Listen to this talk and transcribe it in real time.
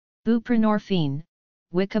Buprenorphine,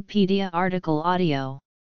 Wikipedia article audio.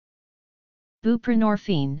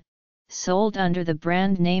 Buprenorphine, sold under the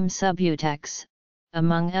brand name Subutex,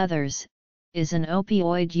 among others, is an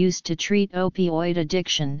opioid used to treat opioid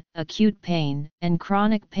addiction, acute pain, and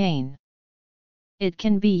chronic pain. It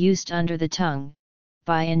can be used under the tongue,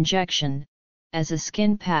 by injection, as a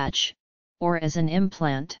skin patch, or as an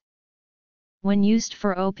implant. When used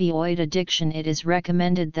for opioid addiction, it is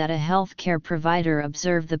recommended that a healthcare provider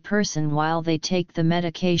observe the person while they take the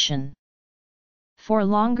medication. For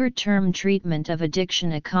longer-term treatment of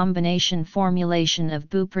addiction, a combination formulation of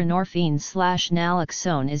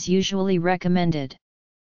buprenorphine/naloxone is usually recommended.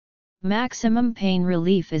 Maximum pain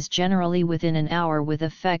relief is generally within an hour with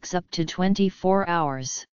effects up to 24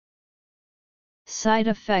 hours. Side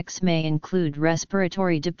effects may include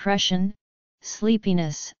respiratory depression,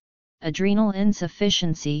 sleepiness, adrenal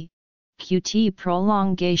insufficiency, QT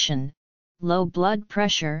prolongation, low blood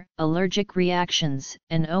pressure, allergic reactions,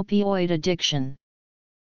 and opioid addiction.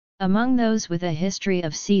 Among those with a history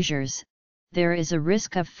of seizures, there is a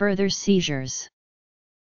risk of further seizures.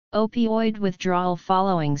 Opioid withdrawal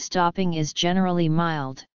following stopping is generally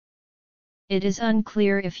mild. It is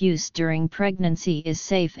unclear if use during pregnancy is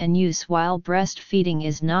safe and use while breastfeeding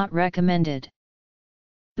is not recommended.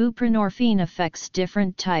 Buprenorphine affects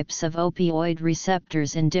different types of opioid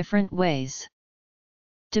receptors in different ways.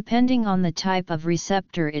 Depending on the type of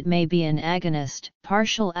receptor, it may be an agonist,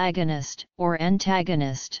 partial agonist, or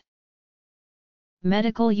antagonist.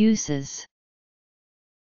 Medical uses.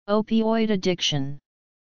 Opioid addiction.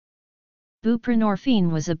 Buprenorphine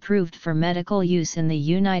was approved for medical use in the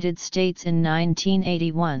United States in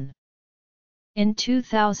 1981. In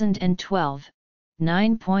 2012,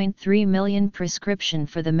 9.3 million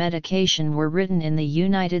prescriptions for the medication were written in the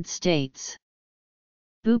United States.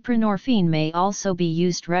 Buprenorphine may also be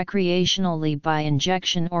used recreationally by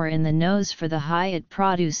injection or in the nose for the high it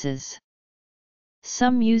produces.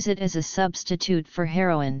 Some use it as a substitute for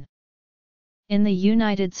heroin. In the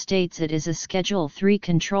United States, it is a Schedule III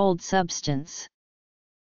controlled substance.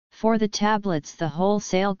 For the tablets, the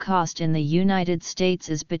wholesale cost in the United States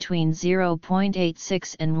is between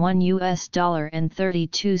 $0.86 and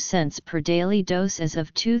 $1.32 per daily dose as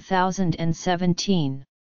of 2017.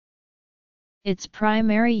 Its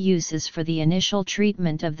primary use is for the initial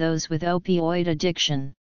treatment of those with opioid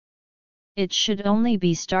addiction. It should only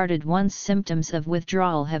be started once symptoms of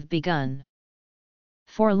withdrawal have begun.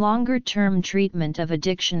 For longer-term treatment of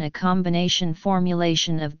addiction, a combination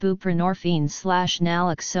formulation of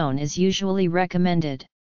buprenorphine/naloxone is usually recommended.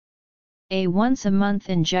 A once-a-month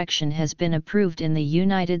injection has been approved in the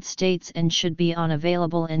United States and should be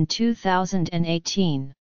available in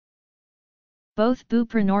 2018. Both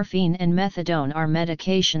buprenorphine and methadone are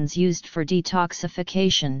medications used for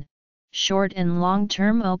detoxification, short and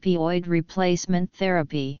long-term opioid replacement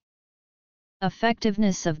therapy.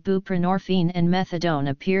 Effectiveness of buprenorphine and methadone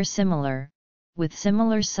appear similar, with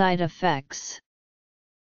similar side effects.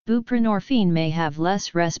 Buprenorphine may have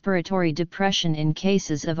less respiratory depression in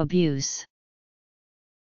cases of abuse.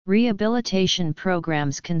 Rehabilitation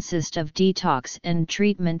programs consist of detox and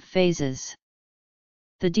treatment phases.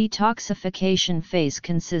 The detoxification phase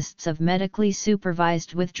consists of medically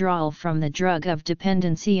supervised withdrawal from the drug of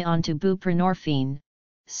dependency onto buprenorphine,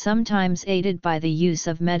 sometimes aided by the use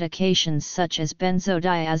of medications such as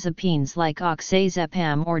benzodiazepines like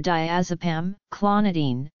oxazepam or diazepam,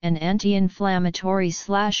 clonidine, and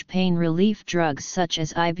anti-inflammatory/pain relief drugs such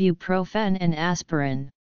as ibuprofen and aspirin.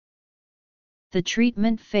 The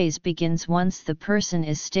treatment phase begins once the person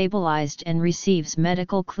is stabilized and receives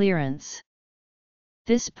medical clearance.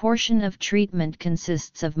 This portion of treatment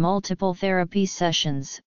consists of multiple therapy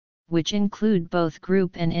sessions, which include both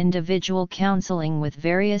group and individual counseling with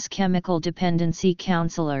various chemical dependency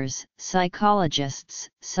counselors, psychologists,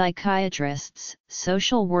 psychiatrists,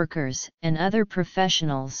 social workers, and other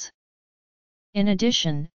professionals. In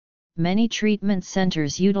addition, many treatment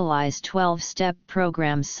centers utilize 12-step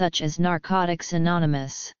programs such as Narcotics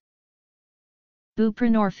Anonymous.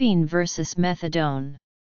 Buprenorphine versus methadone.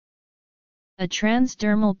 A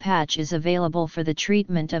transdermal patch is available for the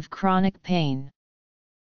treatment of chronic pain.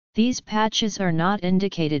 These patches are not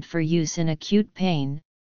indicated for use in acute pain,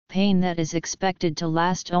 pain that is expected to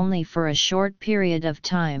last only for a short period of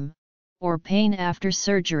time, or pain after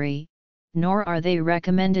surgery, nor are they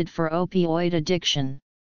recommended for opioid addiction.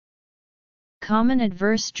 Common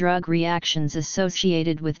adverse drug reactions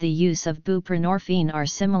associated with the use of buprenorphine are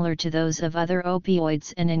similar to those of other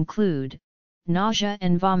opioids and include nausea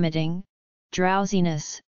and vomiting,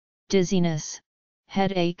 drowsiness, dizziness,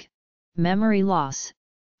 headache, memory loss,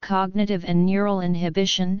 cognitive and neural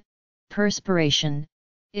inhibition, perspiration,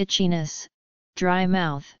 itchiness, dry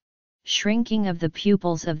mouth, shrinking of the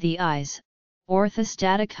pupils of the eyes,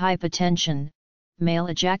 orthostatic hypotension, male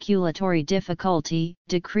ejaculatory difficulty,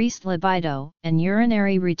 decreased libido, and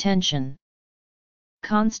urinary retention.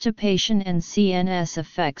 Constipation and CNS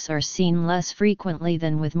effects are seen less frequently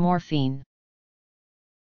than with morphine.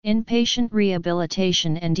 Inpatient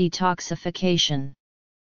rehabilitation and detoxification.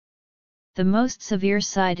 The most severe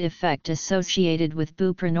side effect associated with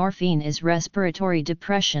buprenorphine is respiratory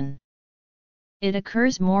depression. It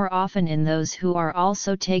occurs more often in those who are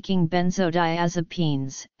also taking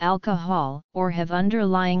benzodiazepines, alcohol, or have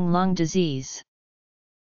underlying lung disease.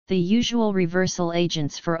 The usual reversal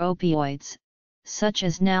agents for opioids, such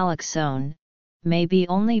as naloxone, may be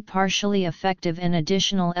only partially effective and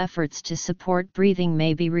additional efforts to support breathing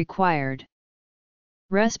may be required.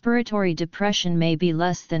 Respiratory depression may be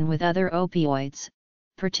less than with other opioids,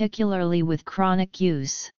 particularly with chronic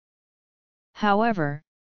use. However,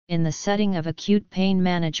 in the setting of acute pain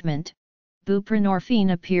management,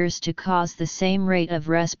 buprenorphine appears to cause the same rate of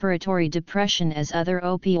respiratory depression as other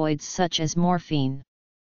opioids such as morphine.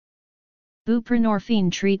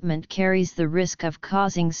 Buprenorphine treatment carries the risk of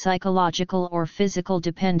causing psychological or physical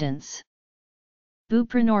dependence.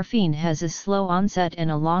 Buprenorphine has a slow onset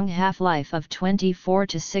and a long half-life of 24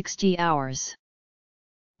 to 60 hours.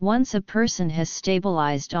 Once a person has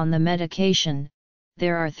stabilized on the medication,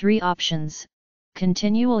 there are three options: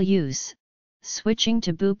 continual use, switching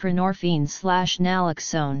to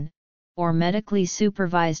buprenorphine/naloxone, or medically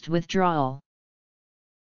supervised withdrawal.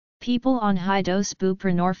 People on high-dose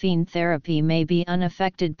buprenorphine therapy may be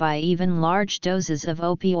unaffected by even large doses of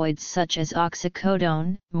opioids such as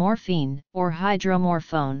oxycodone, morphine, or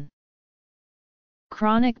hydromorphone.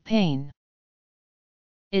 Chronic pain.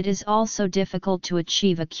 It is also difficult to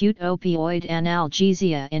achieve acute opioid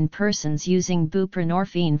analgesia in persons using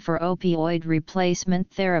buprenorphine for opioid replacement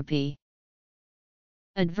therapy.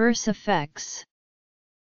 Adverse effects.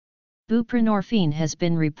 Buprenorphine has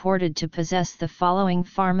been reported to possess the following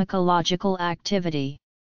pharmacological activity.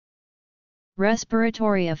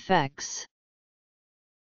 Respiratory effects.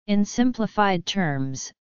 In simplified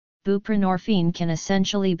terms, buprenorphine can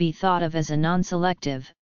essentially be thought of as a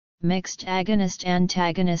non-selective, mixed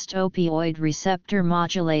agonist-antagonist opioid receptor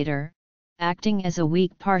modulator, acting as a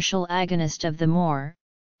weak partial agonist of the MOR,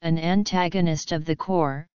 an antagonist of the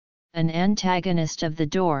KOR, an antagonist of the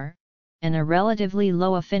DOR, and a relatively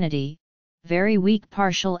low affinity, very weak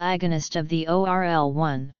partial agonist of the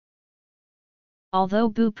ORL1. Although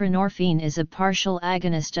buprenorphine is a partial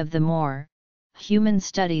agonist of the MOR, human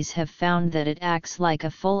studies have found that it acts like a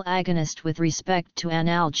full agonist with respect to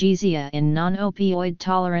analgesia in non-opioid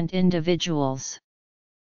tolerant individuals.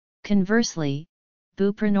 Conversely,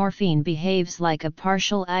 buprenorphine behaves like a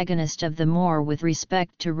partial agonist of the MOR with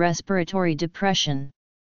respect to respiratory depression.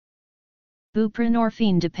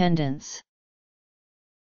 Buprenorphine dependence.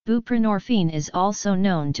 Buprenorphine is also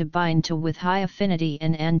known to bind to with high affinity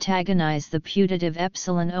and antagonize the putative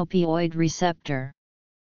epsilon opioid receptor.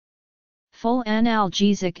 Full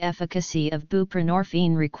analgesic efficacy of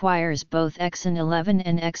buprenorphine requires both exon 11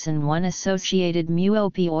 and exon 1 associated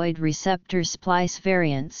mu-opioid receptor splice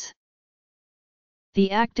variants. The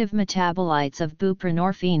active metabolites of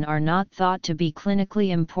buprenorphine are not thought to be clinically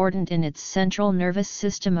important in its central nervous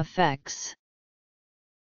system effects.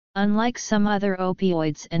 Unlike some other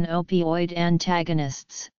opioids and opioid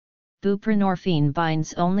antagonists, buprenorphine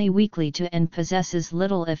binds only weakly to and possesses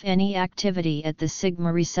little if any activity at the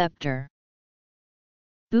sigma receptor.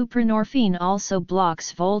 Buprenorphine also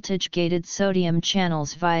blocks voltage-gated sodium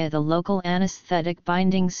channels via the local anesthetic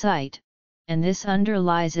binding site, and this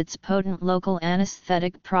underlies its potent local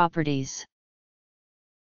anesthetic properties.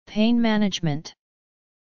 Pain management.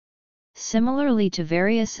 Similarly to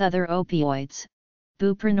various other opioids,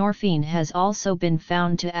 buprenorphine has also been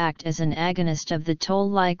found to act as an agonist of the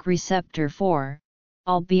toll-like receptor 4,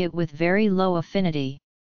 albeit with very low affinity.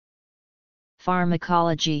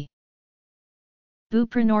 Pharmacology.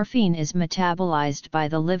 Buprenorphine is metabolized by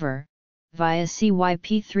the liver, via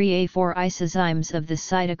CYP3A4 isozymes of the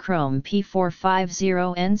cytochrome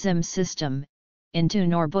P450 enzyme system, into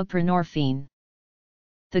norbuprenorphine.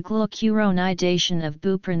 The glucuronidation of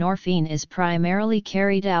buprenorphine is primarily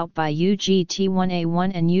carried out by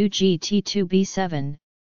UGT1A1 and UGT2B7,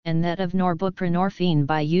 and that of norbuprenorphine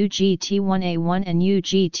by UGT1A1 and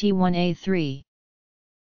UGT1A3.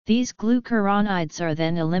 These glucuronides are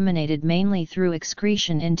then eliminated mainly through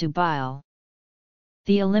excretion into bile.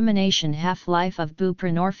 The elimination half-life of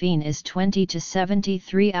buprenorphine is 20 to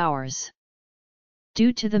 73 hours.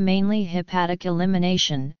 Due to the mainly hepatic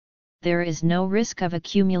elimination, there is no risk of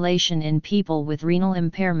accumulation in people with renal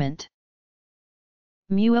impairment.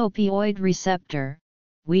 Mu-opioid receptor,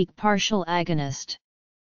 weak partial agonist.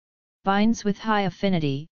 Binds with high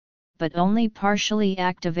affinity, but only partially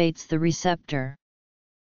activates the receptor.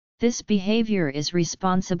 This behavior is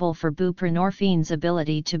responsible for buprenorphine's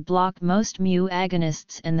ability to block most mu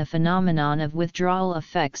agonists and the phenomenon of withdrawal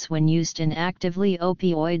effects when used in actively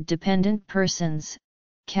opioid-dependent persons.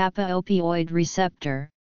 Kappa opioid receptor,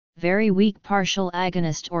 very weak partial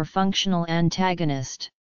agonist or functional antagonist.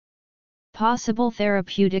 Possible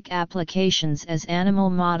therapeutic applications as animal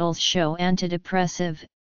models show antidepressive,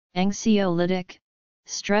 anxiolytic,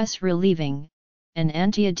 stress-relieving, and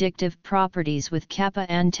anti-addictive properties with kappa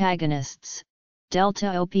antagonists, delta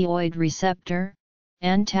opioid receptor,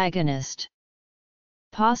 antagonist.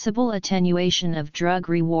 Possible attenuation of drug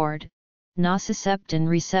reward, nociceptin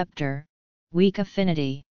receptor, weak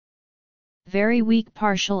affinity. Very weak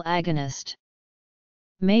partial agonist.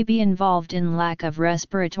 May be involved in lack of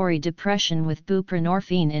respiratory depression with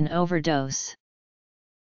buprenorphine in overdose.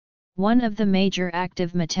 One of the major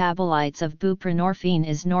active metabolites of buprenorphine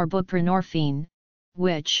is norbuprenorphine,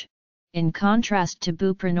 which, in contrast to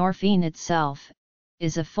buprenorphine itself,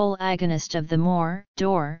 is a full agonist of the MOR,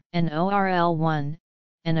 DOR, and ORL1,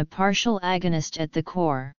 and a partial agonist at the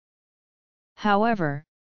core. However,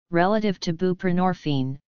 relative to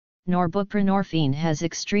buprenorphine, norbuprenorphine has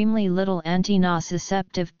extremely little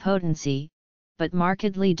anti-nociceptive potency, but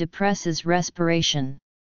markedly depresses respiration.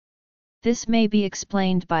 This may be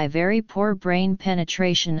explained by very poor brain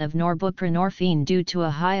penetration of norbuprenorphine due to a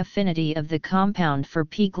high affinity of the compound for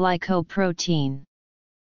P-glycoprotein.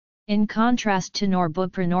 In contrast to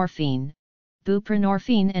norbuprenorphine,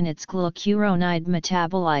 buprenorphine and its glucuronide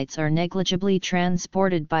metabolites are negligibly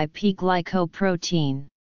transported by P-glycoprotein.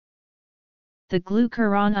 The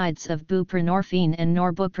glucuronides of buprenorphine and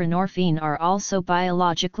norbuprenorphine are also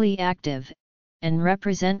biologically active, and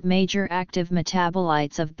represent major active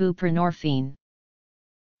metabolites of buprenorphine.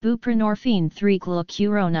 Buprenorphine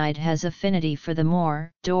 3-glucuronide has affinity for the MOR,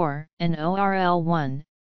 DOR, and ORL1,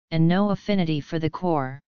 and no affinity for the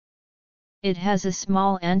core. It has a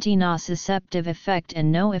small anti-nociceptive effect and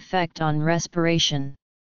no effect on respiration.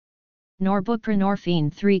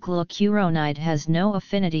 Norbuprenorphine 3-glucuronide has no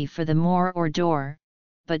affinity for the MOR or DOR,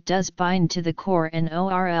 but does bind to the core and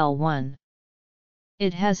ORL1.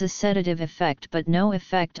 It has a sedative effect but no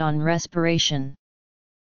effect on respiration.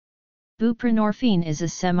 Buprenorphine is a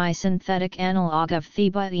semisynthetic analog of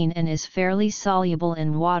thebaine and is fairly soluble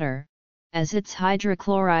in water, as its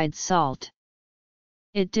hydrochloride salt.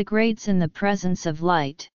 It degrades in the presence of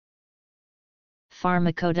light.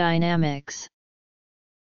 Pharmacodynamics.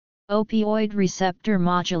 Opioid receptor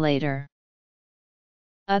modulator.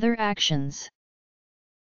 Other actions.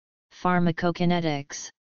 Pharmacokinetics.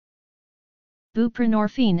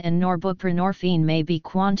 Buprenorphine and norbuprenorphine may be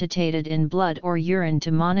quantitated in blood or urine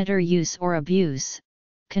to monitor use or abuse,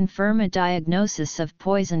 confirm a diagnosis of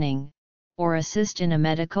poisoning, or assist in a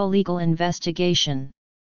medico-legal investigation.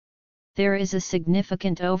 There is a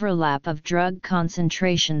significant overlap of drug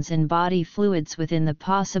concentrations in body fluids within the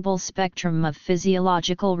possible spectrum of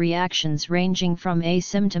physiological reactions ranging from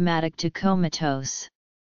asymptomatic to comatose.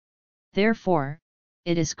 Therefore,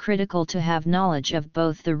 it is critical to have knowledge of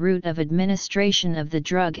both the route of administration of the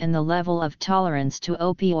drug and the level of tolerance to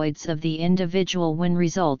opioids of the individual when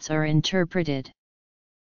results are interpreted.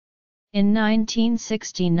 In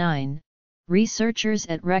 1969, researchers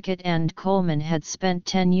at Reckitt and Coleman had spent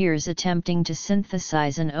 10 years attempting to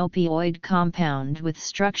synthesize an opioid compound with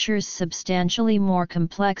structures substantially more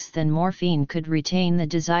complex than morphine could retain the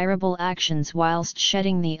desirable actions whilst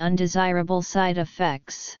shedding the undesirable side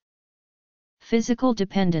effects. Physical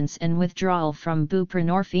dependence and withdrawal from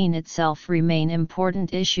buprenorphine itself remain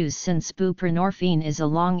important issues since buprenorphine is a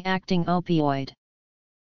long-acting opioid.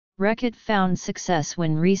 Reckitt found success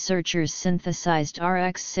when researchers synthesized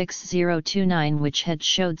RX-6029, which had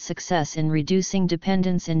showed success in reducing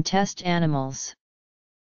dependence in test animals.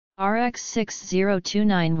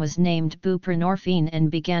 RX-6029 was named buprenorphine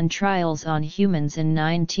and began trials on humans in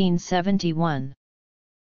 1971.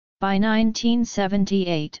 By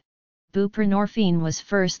 1978, buprenorphine was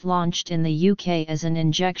first launched in the UK as an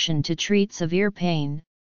injection to treat severe pain,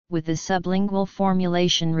 with the sublingual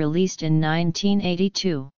formulation released in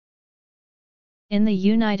 1982. In the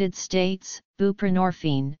United States,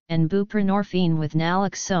 buprenorphine and buprenorphine with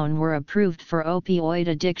naloxone were approved for opioid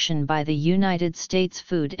addiction by the United States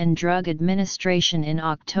Food and Drug Administration in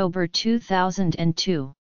October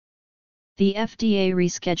 2002. The FDA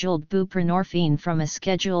rescheduled buprenorphine from a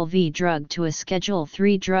Schedule V drug to a Schedule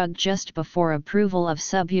III drug just before approval of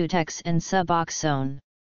Subutex and Suboxone.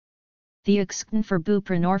 The XCN for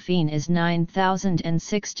buprenorphine is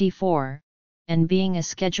 9064, and being a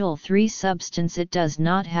Schedule III substance it does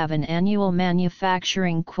not have an annual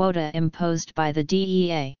manufacturing quota imposed by the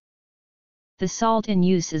DEA. The salt in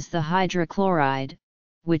use is the hydrochloride,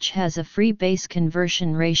 which has a free base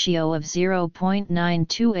conversion ratio of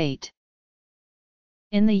 0.928.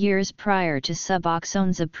 In the years prior to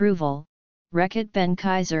Suboxone's approval, Reckitt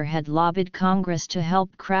Benckiser had lobbied Congress to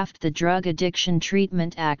help craft the Drug Addiction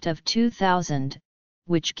Treatment Act of 2000,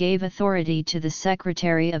 which gave authority to the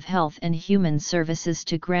Secretary of Health and Human Services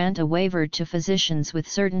to grant a waiver to physicians with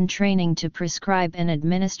certain training to prescribe and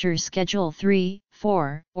administer Schedule III,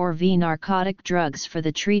 IV, or V narcotic drugs for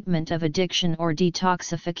the treatment of addiction or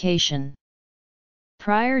detoxification.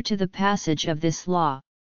 Prior to the passage of this law,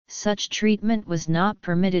 such treatment was not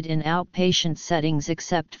permitted in outpatient settings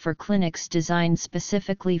except for clinics designed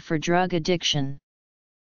specifically for drug addiction.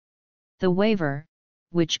 The waiver,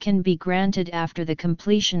 which can be granted after the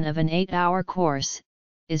completion of an 8-hour course,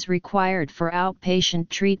 is required for outpatient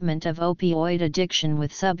treatment of opioid addiction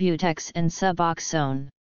with Subutex and Suboxone.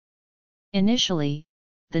 Initially,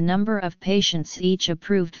 the number of patients each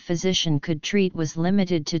approved physician could treat was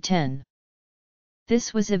limited to 10.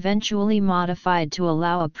 This was eventually modified to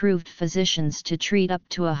allow approved physicians to treat up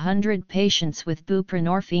to 100 patients with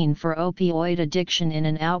buprenorphine for opioid addiction in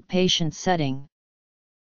an outpatient setting.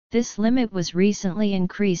 This limit was recently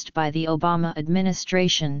increased by the Obama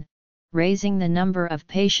administration, raising the number of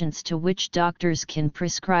patients to which doctors can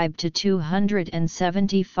prescribe to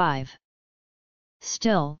 275.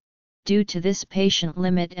 Still, due to this patient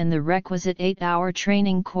limit and the requisite 8-hour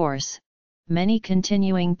training course, many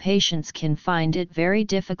continuing patients can find it very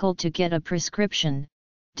difficult to get a prescription,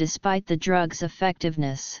 despite the drug's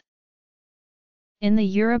effectiveness. In the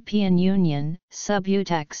European Union,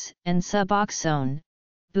 Subutex and Suboxone,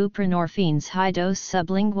 buprenorphine's high-dose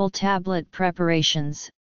sublingual tablet preparations,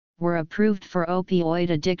 were approved for opioid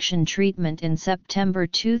addiction treatment in September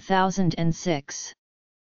 2006.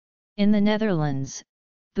 In the Netherlands,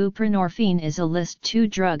 buprenorphine is a List 2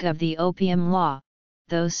 drug of the opium law,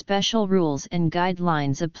 though special rules and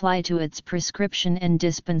guidelines apply to its prescription and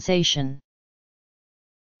dispensation.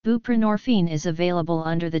 Buprenorphine is available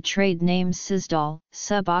under the trade names Sisdol,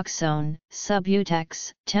 Suboxone,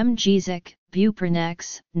 Subutex, Temgesic,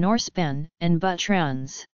 Buprenex, Norspan, and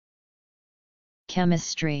Butrans.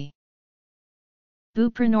 Chemistry.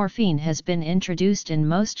 Buprenorphine has been introduced in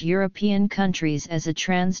most European countries as a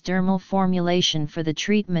transdermal formulation for the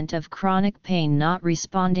treatment of chronic pain not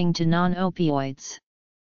responding to non-opioids.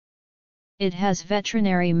 It has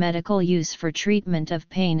veterinary medical use for treatment of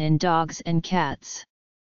pain in dogs and cats.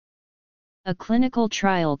 A clinical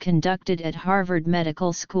trial conducted at Harvard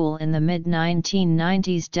Medical School in the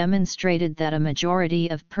mid-1990s demonstrated that a majority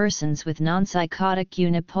of persons with non-psychotic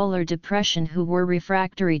unipolar depression who were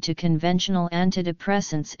refractory to conventional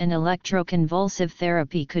antidepressants and electroconvulsive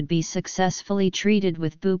therapy could be successfully treated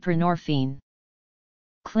with buprenorphine.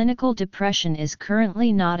 Clinical depression is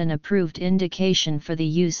currently not an approved indication for the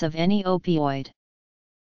use of any opioid.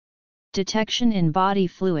 Detection in body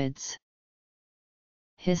fluids.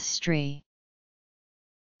 History.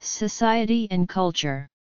 Society and culture.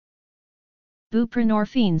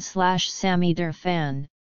 Buprenorphine/samidorphan,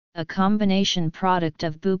 a combination product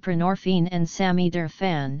of buprenorphine and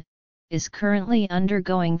samidorphan, is currently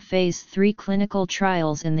undergoing Phase 3 clinical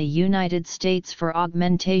trials in the United States for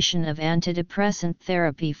augmentation of antidepressant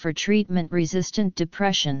therapy for treatment-resistant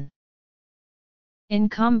depression. In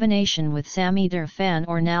combination with samidorphan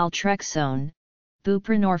or naltrexone,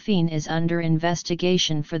 buprenorphine is under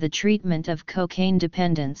investigation for the treatment of cocaine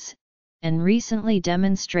dependence, and recently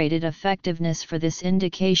demonstrated effectiveness for this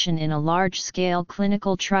indication in a large-scale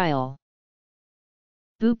clinical trial.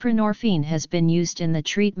 Buprenorphine has been used in the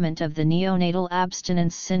treatment of the neonatal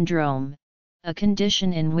abstinence syndrome, a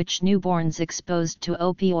condition in which newborns exposed to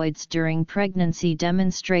opioids during pregnancy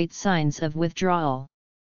demonstrate signs of withdrawal.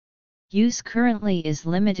 Use currently is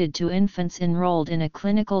limited to infants enrolled in a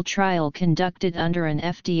clinical trial conducted under an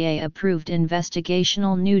FDA-approved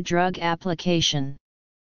investigational new drug application.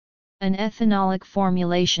 An ethanolic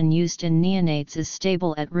formulation used in neonates is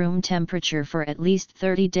stable at room temperature for at least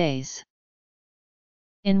 30 days.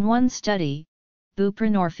 In one study,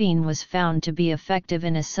 buprenorphine was found to be effective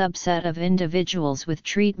in a subset of individuals with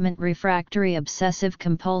treatment-refractory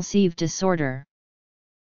obsessive-compulsive disorder.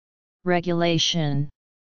 Regulation.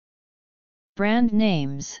 Brand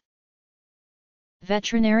names.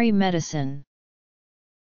 Veterinary medicine.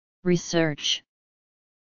 Research.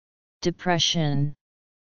 Depression.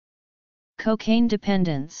 Cocaine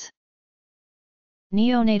dependence.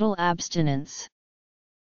 Neonatal abstinence.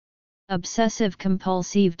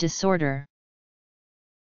 Obsessive-compulsive disorder.